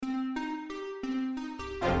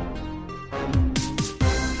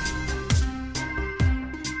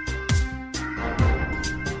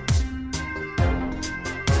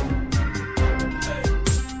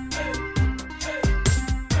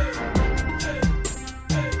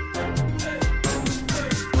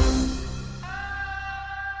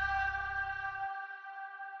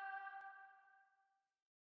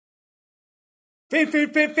Fin,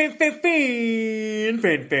 fin, fin, fin, fin, fin,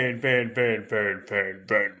 fin, fin, fin, fin, fin, fin,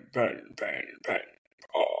 fin, fin, fin, fin.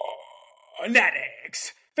 Oh,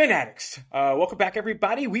 Fanatics. Welcome back,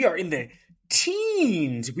 everybody. We are in the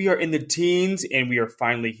teens. And we are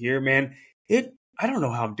finally here, man. I don't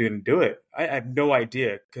know how I'm doing to do it. I have no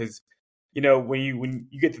idea because when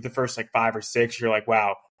you get to the first like 5 or 6, you're like,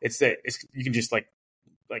 wow, it's you can just like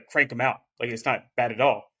crank them out. Like it's not bad at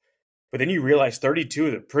all. But then you realize 32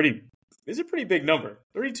 is a pretty big number.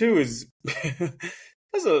 32 is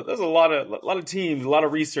there's a lot of teams, a lot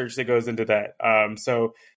of research that goes into that. I've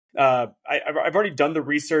already done the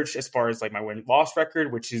research as far as like my win-loss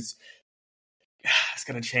record, which is it's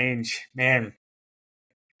gonna change, man.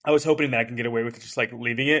 I was hoping that I can get away with just like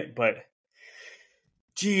leaving it, but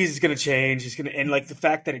geez, it's gonna change. And like the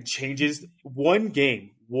fact that it changes one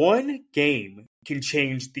game can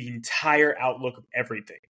change the entire outlook of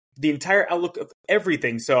everything.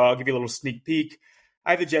 So I'll give you a little sneak peek.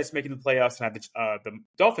 I have the Jets making the playoffs, and I have the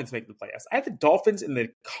Dolphins making the playoffs. I have the Dolphins in the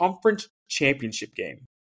conference championship game.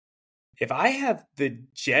 If I have the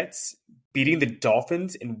Jets beating the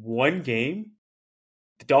Dolphins in one game,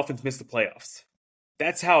 the Dolphins miss the playoffs.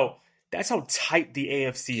 That's how tight the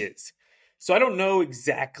AFC is. So I don't know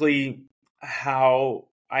exactly how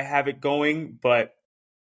I have it going, but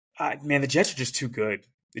man, the Jets are just too good.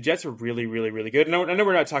 The Jets are really, really, really good. I know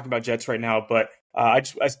we're not talking about Jets right now, but I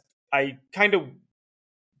kind of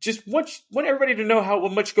just want everybody to know how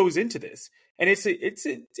much goes into this, and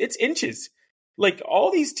it's inches. Like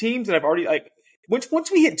all these teams that I've already once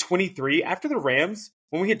we hit 23 after the Rams,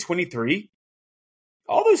 when we hit 23,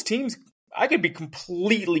 all those teams I could be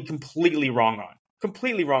completely wrong on.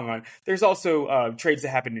 Completely wrong on. There's also trades that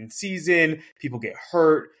happen in season. People get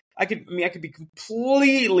hurt. I could be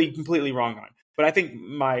completely wrong on. But I think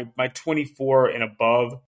my 24 and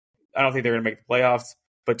above, I don't think they're going to make the playoffs.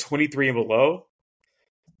 But 23 and below,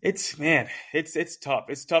 it's tough.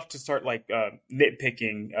 It's tough to start like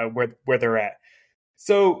nitpicking where they're at.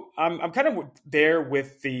 So I'm kind of there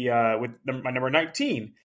with my number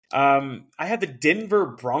 19. I have the Denver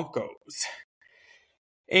Broncos,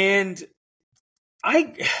 and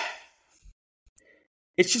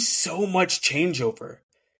it's just so much changeover.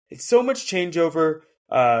 It's so much changeover.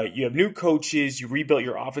 You have new coaches. You rebuilt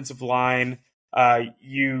your offensive line.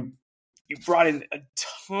 You brought in a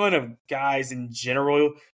ton of guys in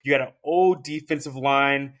general. You got an old defensive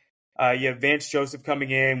line. You have Vance Joseph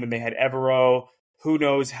coming in when they had Evero. Who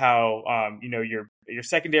knows how your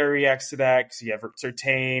secondary reacts to that? Because you have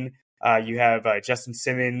Surtain. You have Justin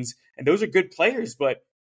Simmons, and those are good players, but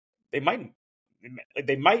it might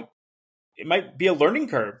be a learning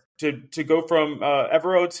curve to go from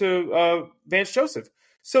Evero to Vance Joseph.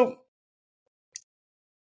 So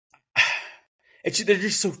they're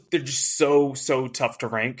just so tough to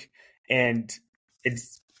rank, and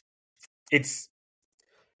it's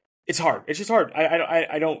hard. It's just hard.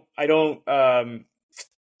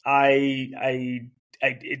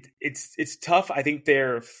 It's tough. I think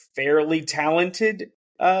they're a fairly talented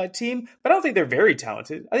team, but I don't think they're very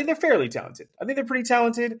talented. I think they're fairly talented. I think they're pretty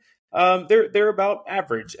talented. They're about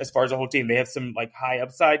average as far as a whole team. They have some like high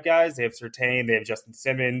upside guys. They have Surtain. They have Justin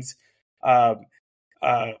Simmons.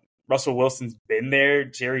 Russell Wilson's been there.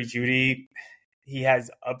 Jerry Jeudy, he has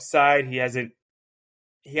upside. He hasn't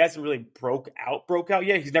really broke out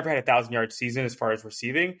yet. He's never had 1,000-yard season as far as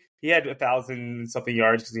receiving. He had 1,000 something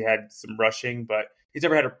yards because he had some rushing, but he's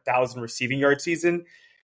never had 1,000 receiving yard season.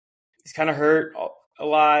 He's kind of hurt a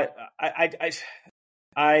lot.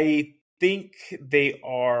 I think they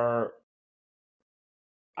are.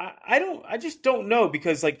 I just don't know,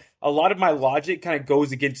 because like a lot of my logic kind of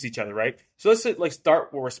goes against each other, right? So let's like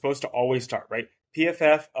start where we're supposed to always start, right?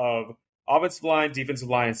 PFF of offensive line, defensive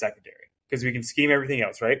line, and secondary, because we can scheme everything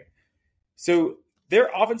else, right? So their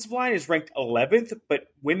offensive line is ranked 11th, but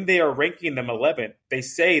when they are ranking them 11th, they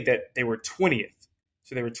say that they were 20th.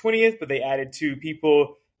 So they were 20th, but they added two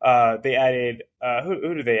people. They added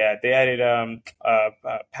who did they add? They added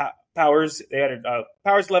Powers. They added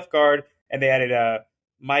Powers left guard, and they added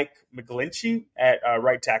Mike McGlinchey at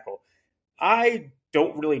right tackle. I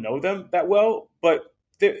don't really know them that well, but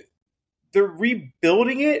they're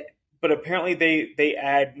rebuilding it. But apparently they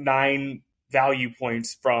add 9 value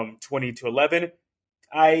points from 20 to 11.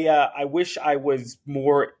 I wish I was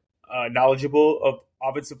more knowledgeable of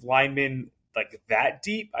offensive linemen like that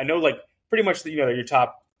deep. I know like pretty much your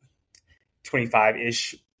top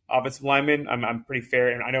 25-ish offensive linemen. I'm pretty fair,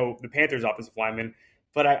 and I know the Panthers offensive linemen,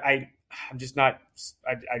 but I'm just not.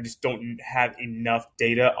 I just don't have enough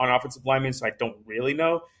data on offensive linemen, so I don't really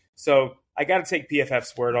know. So I got to take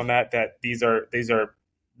PFF's word on that these are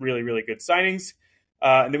really, really good signings.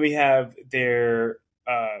 And then we have their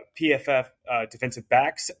PFF defensive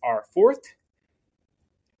backs are fourth.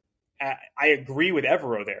 I agree with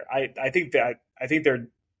Evero there. I think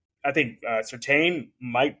Surtain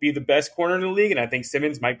might be the best corner in the league, and I think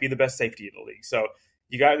Simmons might be the best safety in the league. So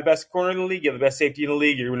you got the best corner in the league, you have the best safety in the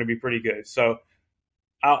league, you're going to be pretty good. So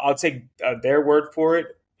I'll take their word for it.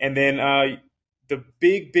 And then the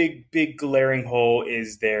big glaring hole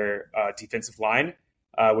is their defensive line,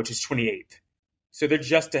 which is 28th. So they're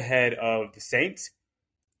just ahead of the Saints,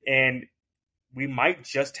 and we might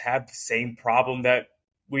just have the same problem that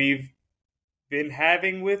we've been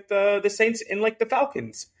having with the Saints and like the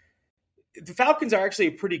Falcons. The Falcons are actually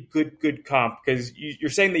a pretty good comp because you're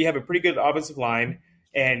saying that you have a pretty good offensive line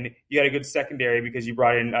and you got a good secondary because you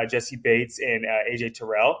brought in Jesse Bates and AJ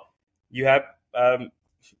Terrell. You have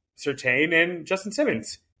Surtain and Justin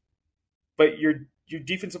Simmons, but your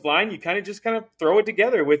defensive line, you kind of throw it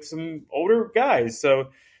together with some older guys.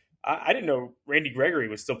 So I didn't know Randy Gregory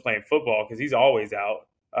was still playing football because he's always out.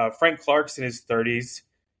 Frank Clark's in his 30s.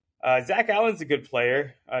 Zach Allen's a good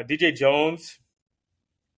player. DJ Jones,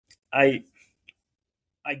 I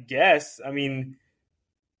guess. I mean,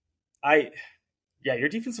 your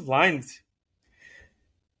defensive line's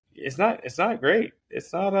it's not great.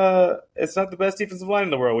 It's not the best defensive line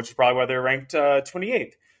in the world, which is probably why they're ranked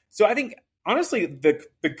 28th. So I think honestly the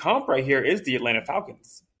comp right here is the Atlanta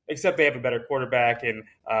Falcons, except they have a better quarterback and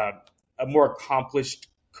a more accomplished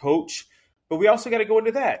coach. But we also got to go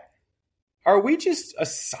into that. Are we just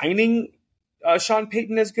assigning Sean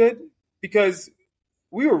Payton as good? Because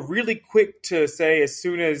we were really quick to say as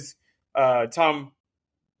soon as Tom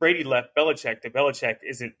Brady left Belichick that Belichick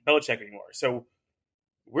isn't Belichick anymore. So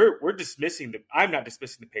we're dismissing I'm not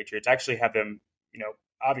dismissing the Patriots. I actually have them,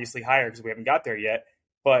 obviously higher because we haven't got there yet.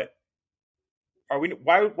 But are we?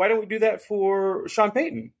 Why don't we do that for Sean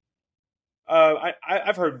Payton?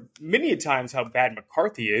 I've heard many times how bad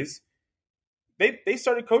McCarthy is. They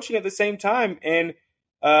started coaching at the same time, and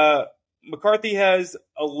McCarthy has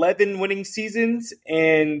 11 winning seasons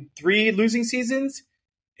and 3 losing seasons,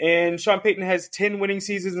 and Sean Payton has 10 winning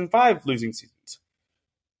seasons and 5 losing seasons.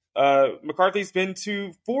 McCarthy's been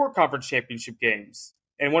to 4 conference championship games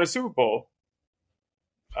and won a Super Bowl.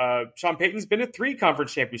 Sean Payton's been to 3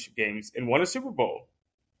 conference championship games and won a Super Bowl.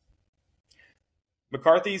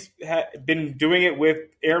 McCarthy's been doing it with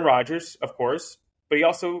Aaron Rodgers, of course, but he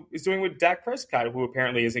also is doing it with Dak Prescott, who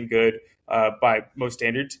apparently isn't good by most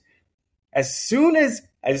standards. It's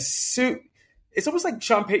almost like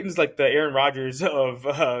Sean Payton's like the Aaron Rodgers of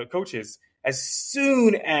coaches. As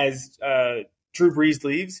soon as Drew Brees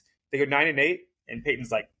leaves, they go 9-8, and Payton's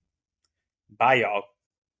like, "Bye, y'all."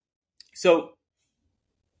 So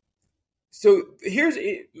here's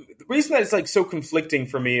the reason that it's like so conflicting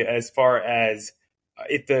for me as far as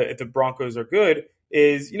if the Broncos are good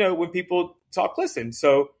is, when people talk, listen.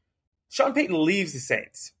 So Sean Payton leaves the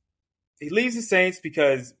Saints. He leaves the Saints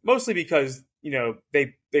mostly because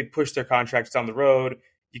they push their contracts down the road.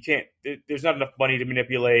 There's not enough money to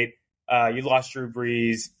manipulate. You lost Drew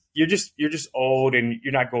Brees. You're just old and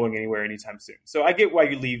you're not going anywhere anytime soon. So I get why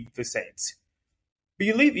you leave the Saints. But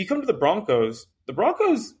you come to the Broncos. The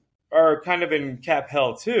Broncos are kind of in cap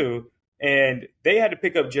hell too. And they had to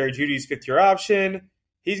pick up Jerry Jeudy's 5th-year option.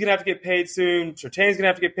 He's going to have to get paid soon. Surtain's going to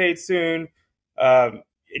have to get paid soon.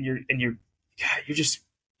 You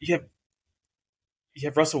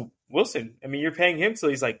have Russell Wilson. I mean, you're paying him till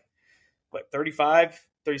he's like, 35,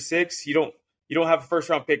 36. You don't have a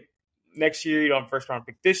first-round pick next year. You don't have a first-round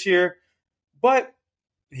pick this year. But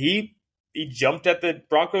he jumped at the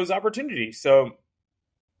Broncos' opportunity. So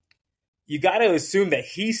you got to assume that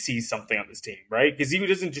he sees something on this team, right? Because he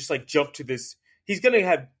doesn't just like jump to this. He's going to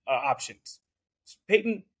have options.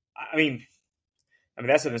 Payton, I mean,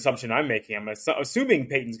 that's an assumption I'm making. I'm assuming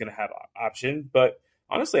Payton's going to have option, but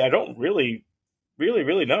honestly, I don't really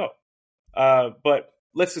know. But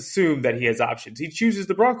let's assume that he has options. He chooses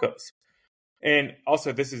the Broncos. And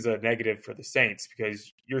also, this is a negative for the Saints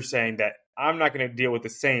because you're saying that I'm not going to deal with the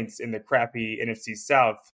Saints in the crappy NFC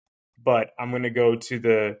South, but I'm going to go to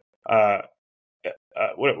the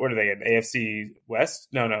what are they in? AFC West?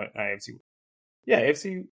 No, not AFC. Yeah,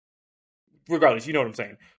 AFC. Regardless, you know what I'm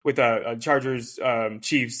saying. With Chargers,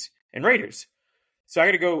 Chiefs, and Raiders. So I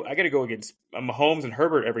gotta go against Mahomes and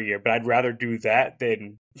Herbert every year, but I'd rather do that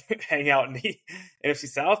than hang out in the NFC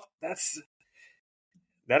South.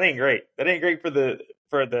 That ain't great. That ain't great for the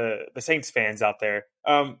Saints fans out there.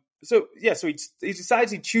 So he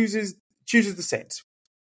decides he chooses the Saints.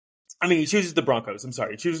 I mean, he chooses the Broncos. I'm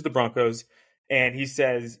sorry, he chooses the Broncos, and he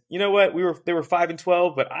says, "You know what? They were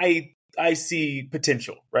 5-12, but I see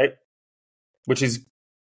potential, right?" Which is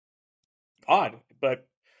odd but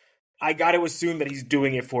I got to assume that he's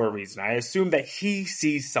doing it for a reason. I assume that he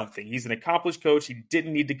sees something. He's an accomplished coach. He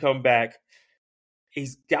didn't need to come back.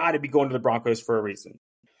 He's got to be going to the Broncos for a reason.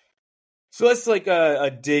 So let's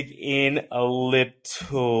dig in a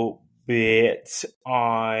little bit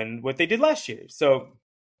on what they did last year. So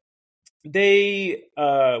they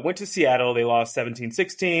went to Seattle. They lost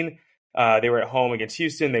 17-16. They were at home against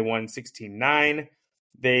Houston. They won 16-9.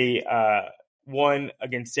 They won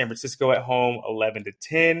against San Francisco at home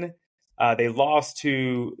 11-10. They lost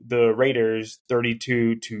to the Raiders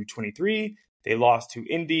 32-23. They lost to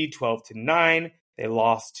Indy 12-9. They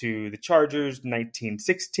lost to the Chargers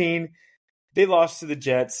 19-16. They lost to the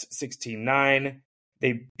Jets 16-9.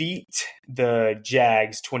 They beat the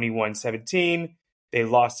Jags 21-17. They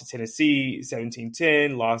lost to Tennessee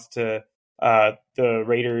 17-10. Lost to the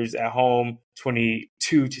Raiders at home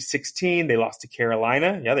 22-16. They lost to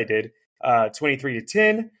Carolina. Yeah, they did.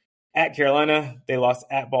 23-10. At Carolina, they lost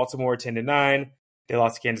at Baltimore 10-9. They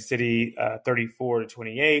lost to Kansas City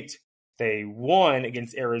 34-28. They won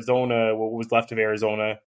against Arizona, what was left of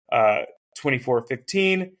Arizona,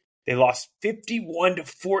 24-15. They lost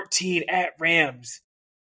 51-14 at Rams.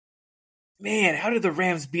 Man, how did the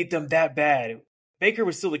Rams beat them that bad? Baker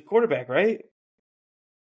was still the quarterback, right?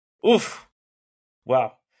 Oof.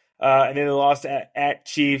 Wow. And then they lost at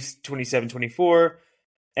Chiefs 27-24.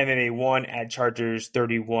 And then they won at Chargers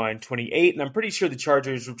 31-28. And I'm pretty sure the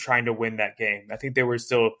Chargers were trying to win that game. I think they were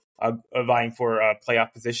still vying for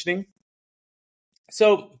playoff positioning.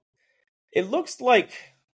 So it looks like,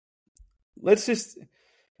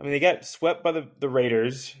 they got swept by the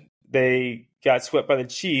Raiders. They got swept by the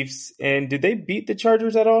Chiefs. And did they beat the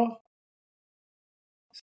Chargers at all?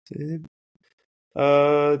 They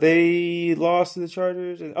lost to the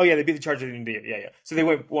Chargers. They beat the Chargers in the year. Yeah. So they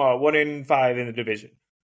went 1-5 in the division.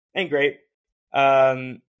 Ain't great.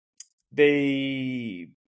 They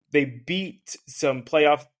beat some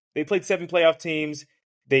playoff. They played 7 playoff teams.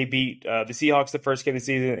 They beat the Seahawks the first game of the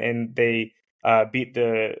season, and they beat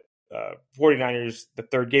the 49ers the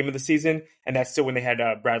third game of the season. And that's still when they had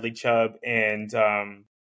Bradley Chubb and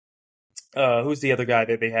who's the other guy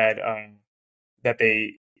that they had that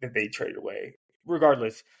they traded away.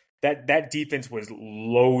 Regardless, that defense was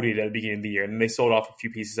loaded at the beginning of the year, and they sold off a few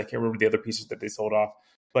pieces. I can't remember the other pieces that they sold off.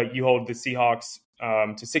 But you hold the Seahawks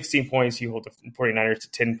to 16 points. You hold the 49ers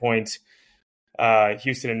to 10 points.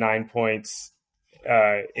 Houston to 9 points.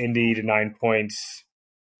 Indy to 9 points.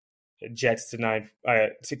 Jets to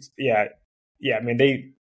 6. Yeah. I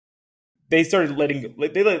mean, they started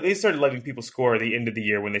letting people score at the end of the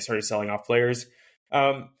year when they started selling off players.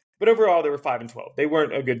 But overall, they were 5-12. They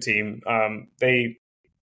weren't a good team. They're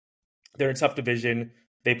in a tough division.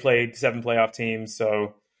 They played 7 playoff teams,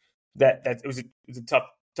 so it was a tough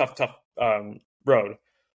road.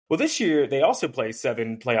 Well, this year they also play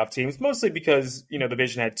 7 playoff teams, mostly because the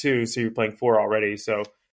division had 2, so you're playing 4 already. So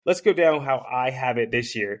let's go down how I have it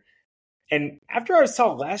this year. And after I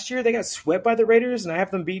saw last year, they got swept by the Raiders, and I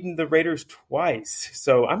have them beating the Raiders twice.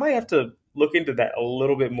 So I might have to look into that a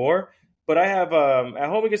little bit more. But I have at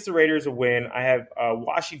home against the Raiders a win. I have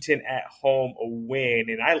Washington at home a win,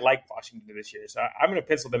 and I like Washington this year. So I'm going to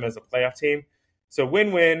pencil them as a playoff team. So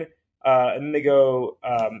win-win. And then they go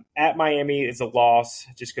at Miami is a loss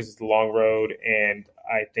just because it's the long road, and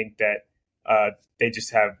I think that they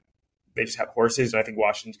just have horses, and I think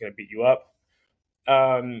Washington's going to beat you up.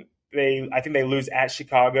 I think they lose at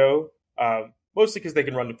Chicago, mostly because they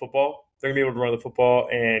can run the football. They're going to be able to run the football,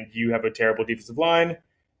 and you have a terrible defensive line.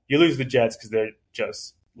 You lose the Jets because they're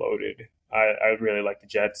just loaded. I really like the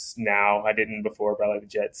Jets now. I didn't before, but I like the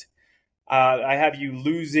Jets. I have you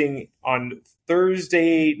losing on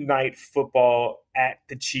Thursday night football at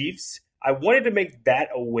the Chiefs. I wanted to make that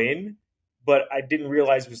a win, but I didn't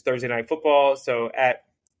realize it was Thursday night football. So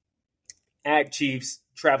at Chiefs,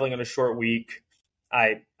 traveling on a short week,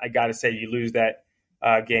 I got to say you lose that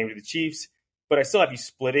game to the Chiefs. But I still have you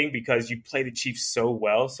splitting because you play the Chiefs so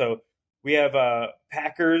well. So we have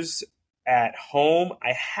Packers at home.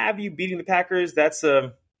 I have you beating the Packers. That's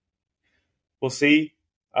we'll see.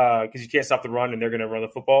 Because you can't stop the run, and they're going to run the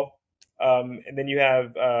football. And then you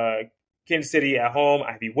have Kansas City at home.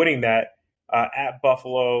 I have you winning that. At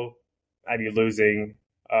Buffalo, I have you losing.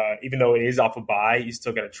 Even though it is off a bye, you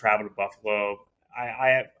still got to travel to Buffalo.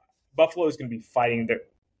 Buffalo is going to be fighting. They're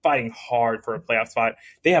fighting hard for a playoff spot.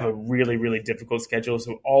 They have a really, really difficult schedule.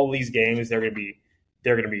 So all these games, they're going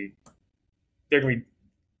to be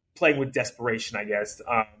playing with desperation, I guess,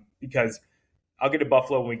 because I'll get to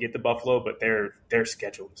Buffalo when we get to Buffalo, but their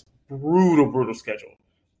schedule is brutal schedule.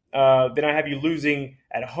 Then I have you losing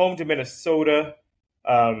at home to Minnesota.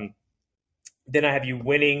 Then I have you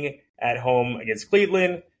winning at home against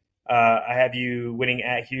Cleveland. I have you winning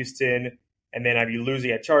at Houston, and then I have you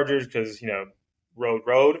losing at Chargers because,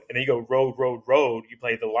 road. And then you go road. You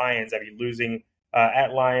play the Lions. I have you losing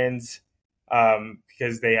at Lions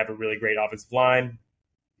because they have a really great offensive line.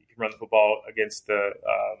 You can run the football against the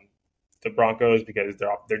Broncos because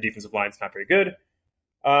their defensive line is not very good.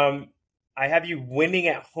 I have you winning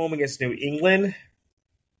at home against New England.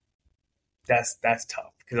 That's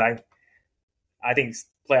tough because I think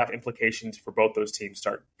playoff implications for both those teams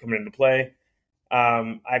start coming into play.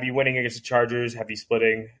 I have you winning against the Chargers, have you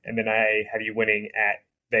splitting, and then I have you winning at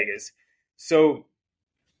Vegas. So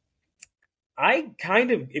I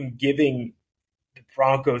kind of am giving the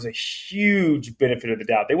Broncos a huge benefit of the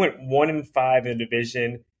doubt. They went 1-5 in the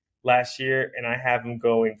division last year, and I have them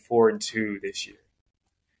going 4-2 this year.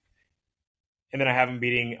 And then I have them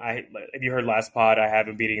beating. If you heard last pod, I have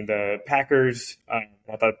them beating the Packers. I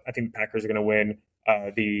think the Packers are going to win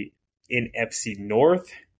the NFC North.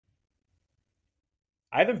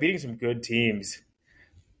 I have them beating some good teams.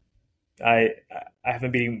 I have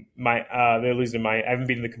them beating they're losing I have them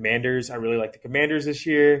beating the Commanders. I really like the Commanders this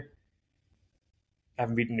year. I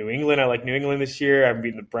haven't beaten New England. I like New England this year. I haven't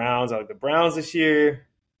beaten the Browns. I like the Browns this year.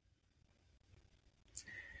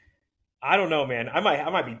 I don't know, man. I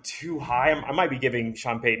might be too high. I might be giving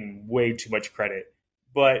Sean Payton way too much credit,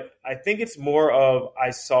 but I think it's more of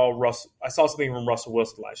I saw something from Russell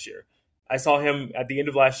Wilson last year. I saw him at the end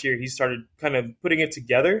of last year. He started kind of putting it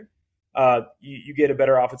together. You get a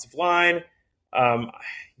better offensive line.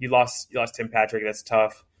 You lost Tim Patrick. That's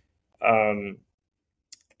tough. And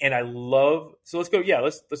I love. So let's go. Yeah,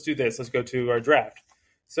 let's do this. Let's go to our draft.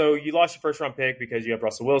 So you lost your first round pick because you have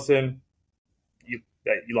Russell Wilson.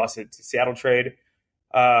 You lost it to Seattle trade.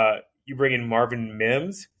 You bring in Marvin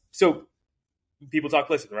Mims. So people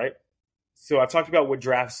listen, right? So I've talked about what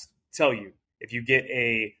drafts tell you. If you get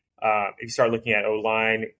if you start looking at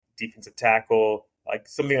O-line, defensive tackle, like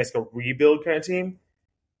something that's like a rebuild kind of team,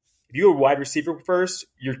 if you go wide receiver first,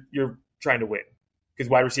 you're trying to win because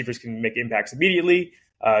wide receivers can make impacts immediately.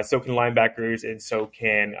 So can linebackers and so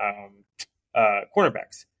can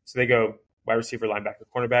cornerbacks. So they go wide receiver, linebacker,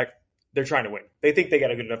 cornerback. They're trying to win. They think they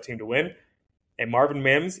got a good enough team to win. And Marvin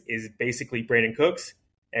Mims is basically Brandon Cooks.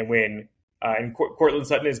 And Cortland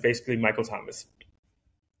Sutton is basically Michael Thomas.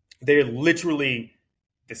 They're literally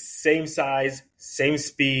the same size, same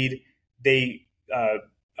speed.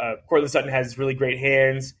 Cortland Sutton has really great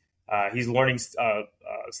hands. He's learning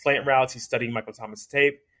slant routes. He's studying Michael Thomas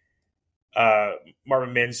tape.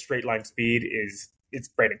 Marvin Mims' straight line speed it's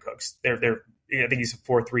Brandon Cooks. I think he's a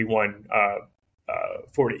 4.31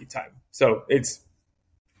 40 time. So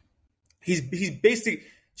he's basically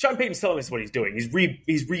Sean Payton's telling us what he's doing.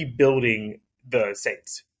 He's rebuilding the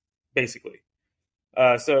Saints basically.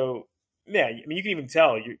 So yeah, I mean you can even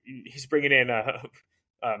tell he's bringing in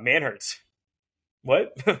Manhurts.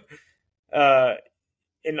 What?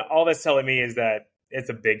 And all that's telling me is that it's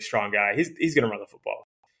a big, strong guy. He's going to run the football.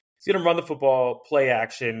 He's going to run the football, play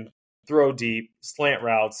action, throw deep, slant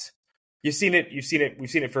routes. You've seen it. We've seen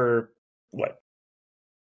it for what?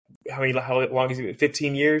 How long is it?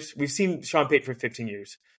 15 years? We've seen Sean Payton for 15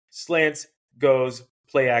 years. Slants, goes,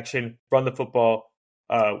 play action, run the football,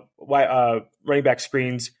 running back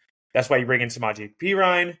screens. That's why you bring in Samaje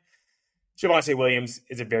Perine. Javonte Williams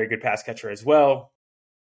is a very good pass catcher as well.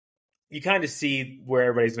 You kind of see where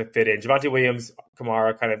everybody's going to fit in. Javonte Williams,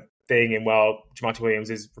 Kamara kind of thing. And while Javonte Williams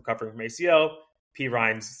is recovering from ACL,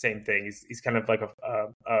 Perine's the same thing. He's kind of like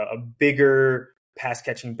a bigger pass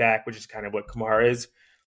catching back, which is kind of what Kamara is.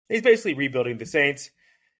 He's basically rebuilding the Saints.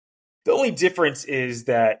 The only difference is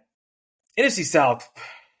that NFC South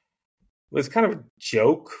was kind of a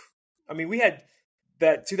joke. I mean, we had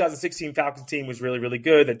that 2016 Falcons team was really, really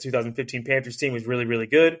good. That 2015 Panthers team was really, really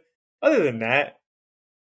good. Other than that,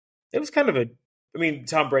 it was kind of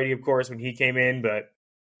Tom Brady, of course, when he came in, but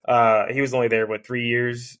he was only there, 3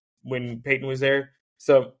 years when Peyton was there.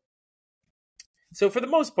 So for the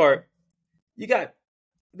most part, they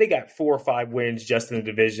got 4 or 5 wins just in the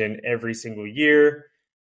division every single year.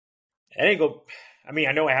 I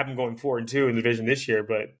know I have them going 4-2 in the division this year,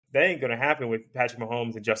 but that ain't going to happen with Patrick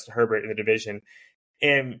Mahomes and Justin Herbert in the division.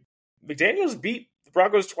 And McDaniels beat the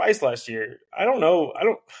Broncos twice last year. I don't know.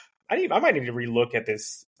 I might need to relook at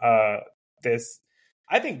this. I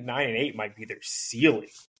think 9-8 might be their ceiling.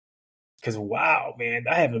 Because wow, man,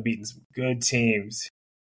 I haven't beaten some good teams.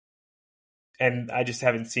 And I just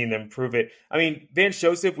haven't seen them prove it. I mean, Vance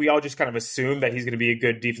Joseph, we all just kind of assume that he's going to be a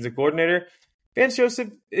good defensive coordinator. Vance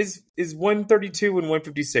Joseph is 132 and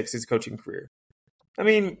 156 his coaching career. I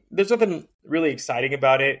mean, there's nothing really exciting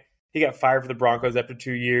about it. He got fired for the Broncos after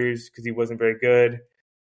 2 years because he wasn't very good.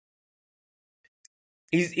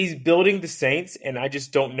 he's building the Saints, and I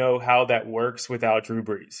just don't know how that works without Drew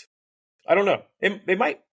Brees. I don't know. They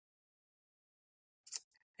might.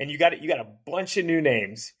 And you got a bunch of new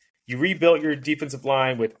names. You rebuilt your defensive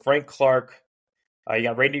line with Frank Clark. You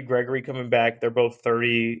got Randy Gregory coming back. They're both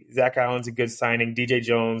 30. Zach Allen's a good signing. DJ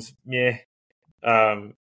Jones, meh.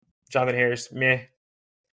 Jonathan Harris, meh.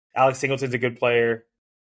 Alex Singleton's a good player.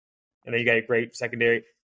 And then you got a great secondary.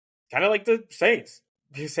 Kind of like the Saints.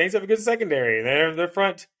 The Saints have a good secondary. Their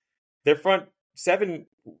front seven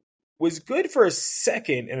was good for a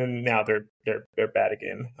second, and then now they're bad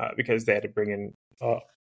again because they had to bring in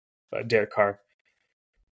Derek Carr.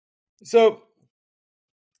 So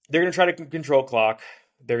they're going to try to control clock.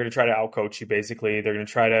 They're going to try to outcoach you, basically. They're going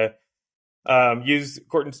to try to use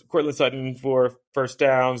Cortland Sutton for first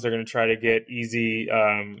downs. They're going to try to get easy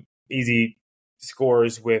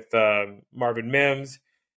scores with Marvin Mims.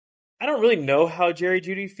 I don't really know how Jerry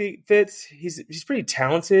Jeudy fits. He's pretty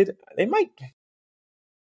talented. They might,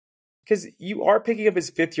 because you are picking up his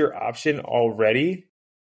fifth-year option already.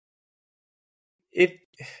 If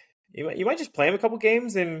you might just play him a couple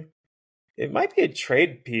games, and it might be a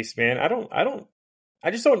trade piece, man. I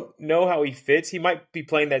just don't know how he fits. He might be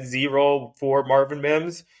playing that Z role for Marvin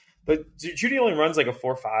Mims, but Jeudy only runs like a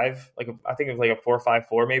 4.5, I think it was like a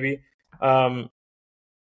 4.54 maybe.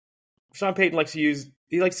 Sean Payton likes to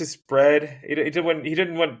spread. He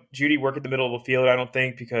didn't want Jeudy work in the middle of the field, I don't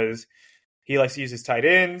think, because he likes to use his tight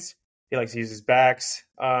ends. He likes to use his backs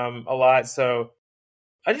a lot. So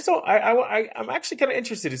I just don't. I'm actually kind of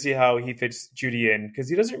interested to see how he fits Jeudy in, because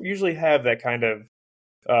he doesn't usually have that kind of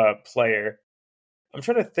player. I'm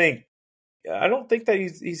trying to think. I don't think that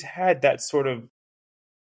he's had that sort of.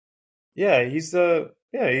 Yeah, he has a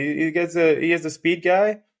speed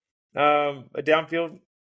guy, a downfield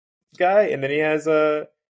guy, and then he has a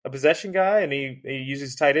possession guy, and he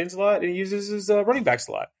uses tight ends a lot, and he uses his running backs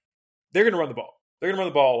a lot. They're going to run the ball. They're going to run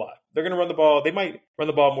the ball a lot. They're going to run the ball. They might run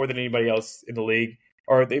the ball more than anybody else in the league,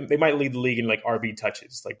 or they might lead the league in like RB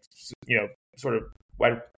touches, like, sort of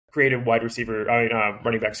creative wide receiver,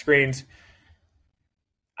 running back screens.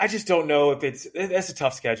 I just don't know if that's a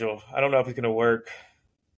tough schedule. I don't know if it's going to work.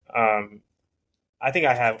 I think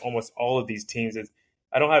I have almost all of these teams.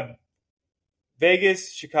 I don't have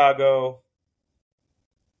Vegas, Chicago,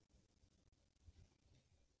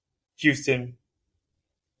 Houston,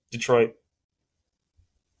 Detroit.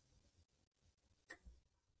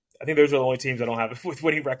 I think those are the only teams I don't have with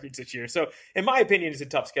winning records this year. So, in my opinion, it's a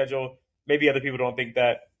tough schedule. Maybe other people don't think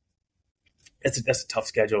that. That's a tough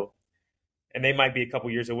schedule. And they might be a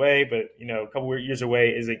couple years away, but, a couple years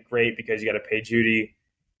away isn't great because you got to pay Jeudy.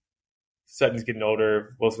 Sutton's getting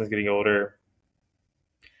older. Wilson's getting older.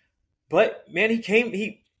 But, man,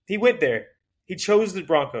 he went there. He chose the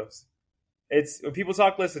Broncos. It's when people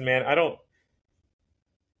talk, listen, man, I don't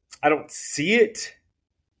see it,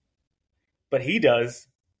 but he does.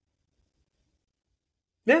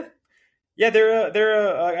 Yeah, they're at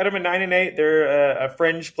them at 9-8. They're a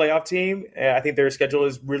fringe playoff team. I think their schedule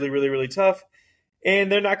is really, really, really tough,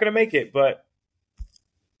 and they're not going to make it. But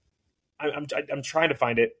I'm trying to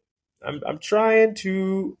find it. I'm trying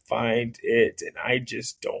to find it, and I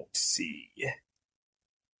just don't see.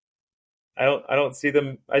 I don't see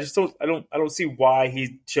them. I don't see why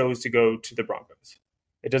he chose to go to the Broncos.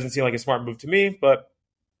 It doesn't seem like a smart move to me, but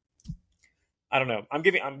I don't know. I'm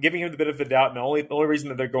giving him the benefit of the doubt, and the only reason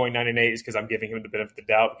that they're going 9-8 is because I'm giving him the benefit of the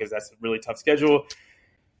doubt, because that's a really tough schedule.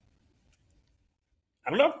 I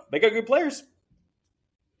don't know. They got good players.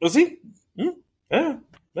 We'll see. Yeah.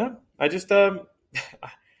 I just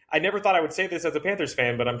I never thought I would say this as a Panthers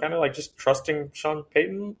fan, but I'm kind of like just trusting Sean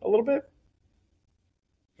Payton a little bit.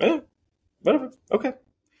 Yeah. Whatever. Okay.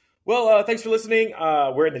 Well, thanks for listening.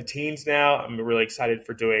 We're in the teens now. I'm really excited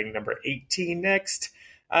for doing number 18 next.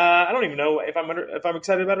 I don't even know if I'm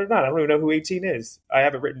excited about it or not. I don't even know who 18 is. I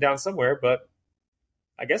have it written down somewhere, but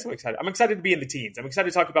I guess I'm excited. I'm excited to be in the teens. I'm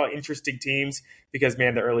excited to talk about interesting teams because,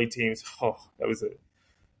 man, the early teams, that was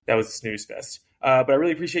a snooze fest. But I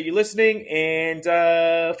really appreciate you listening, and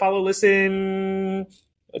follow, listen,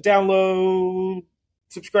 download,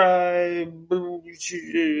 subscribe, all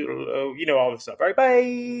this stuff. All right,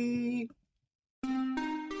 bye.